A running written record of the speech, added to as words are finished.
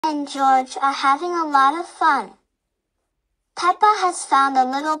and George are having a lot of fun. Peppa has found a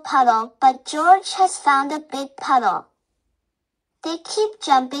little puddle, but George has found a big puddle. They keep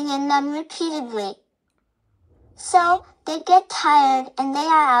jumping in them repeatedly. So, they get tired and they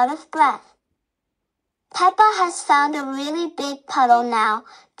are out of breath. Peppa has found a really big puddle now.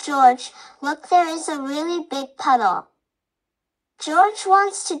 George, look, there is a really big puddle. George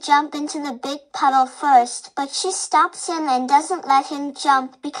wants to jump into the big puddle first, but she stops him and doesn't let him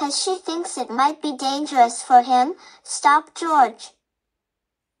jump because she thinks it might be dangerous for him. Stop, George.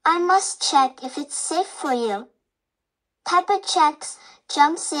 I must check if it's safe for you. Peppa checks,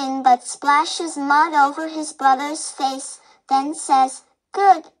 jumps in but splashes mud over his brother's face, then says,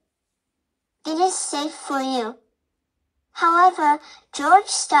 "Good. It is safe for you." However, George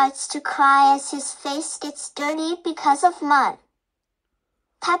starts to cry as his face gets dirty because of mud.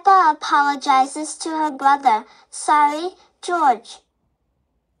 Peppa apologizes to her brother. "Sorry, George.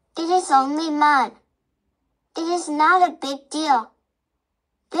 It is only mud. It is not a big deal."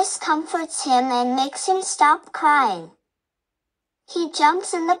 This comforts him and makes him stop crying. He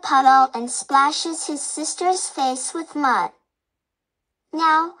jumps in the puddle and splashes his sister's face with mud.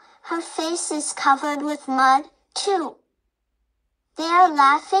 Now, her face is covered with mud, too. They are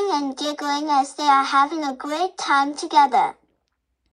laughing and giggling as they are having a great time together.